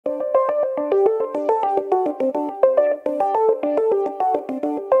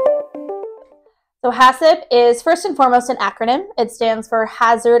So HACCP is first and foremost an acronym. It stands for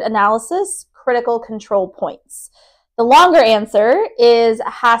Hazard Analysis Critical Control Points. The longer answer is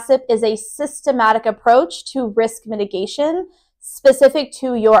HACCP is a systematic approach to risk mitigation specific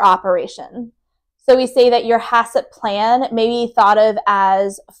to your operation. So we say that your HACCP plan may be thought of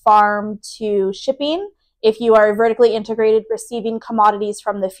as farm to shipping if you are vertically integrated receiving commodities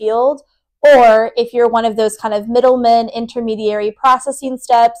from the field, or if you're one of those kind of middlemen, intermediary processing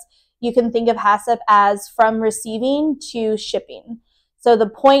steps, you can think of HACCP as from receiving to shipping. So the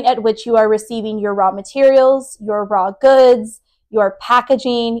point at which you are receiving your raw materials, your raw goods, your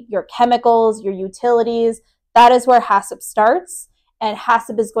packaging, your chemicals, your utilities, that is where HACCP starts. And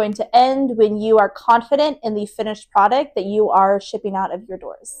HACCP is going to end when you are confident in the finished product that you are shipping out of your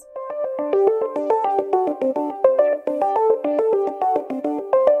doors.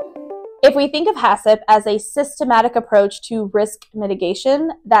 If we think of HACCP as a systematic approach to risk mitigation,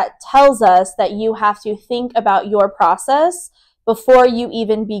 that tells us that you have to think about your process before you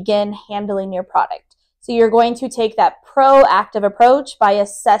even begin handling your product. So you're going to take that proactive approach by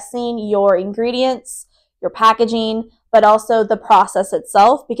assessing your ingredients, your packaging, but also the process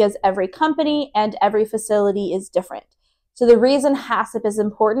itself, because every company and every facility is different. So the reason HACCP is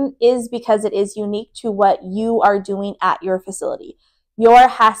important is because it is unique to what you are doing at your facility. Your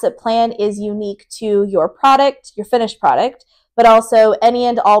HACCP plan is unique to your product, your finished product, but also any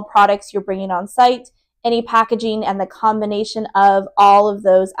and all products you're bringing on site, any packaging, and the combination of all of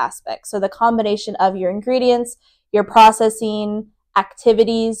those aspects. So the combination of your ingredients, your processing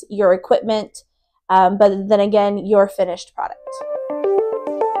activities, your equipment, but then again, your finished product.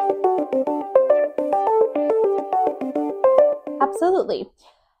 Absolutely.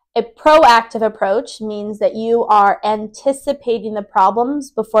 A proactive approach means that you are anticipating the problems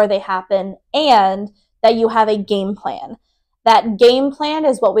before they happen and that you have a game plan. That game plan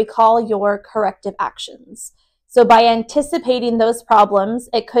is what we call your corrective actions. So by anticipating those problems,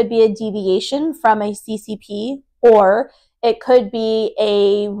 it could be a deviation from a CCP, or it could be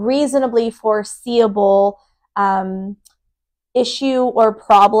a reasonably foreseeable issue or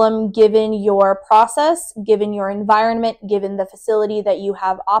problem given your process, given your environment, given the facility that you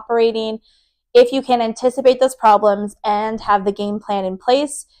have operating. If you can anticipate those problems and have the game plan in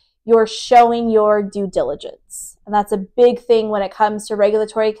place, you're showing your due diligence. And that's a big thing when it comes to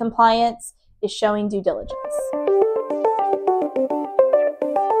regulatory compliance, is showing due diligence.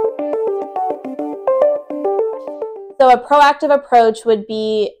 So a proactive approach would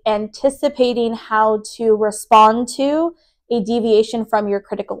be anticipating how to respond to a deviation from your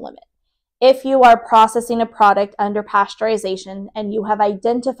critical limit. If you are processing a product under pasteurization and you have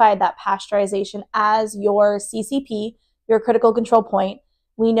identified that pasteurization as your CCP, your critical control point,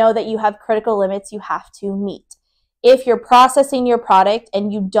 we know that you have critical limits you have to meet. If you're processing your product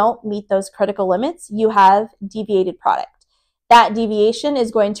and you don't meet those critical limits, you have deviated product. That deviation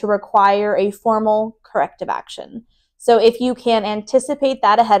is going to require a formal corrective action. So if you can anticipate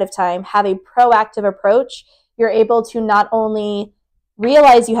that ahead of time, have a proactive approach, you're able to not only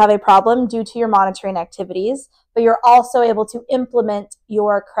realize you have a problem due to your monitoring activities, but you're also able to implement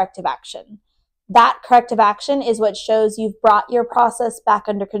your corrective action. That corrective action is what shows you've brought your process back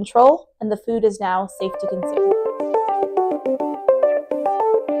under control and the food is now safe to consume.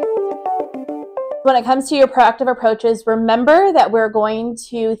 When it comes to your proactive approaches, remember that we're going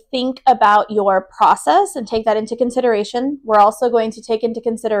to think about your process and take that into consideration. We're also going to take into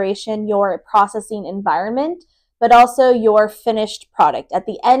consideration your processing environment, but also your finished product. At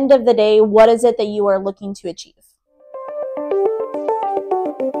the end of the day, what is it that you are looking to achieve?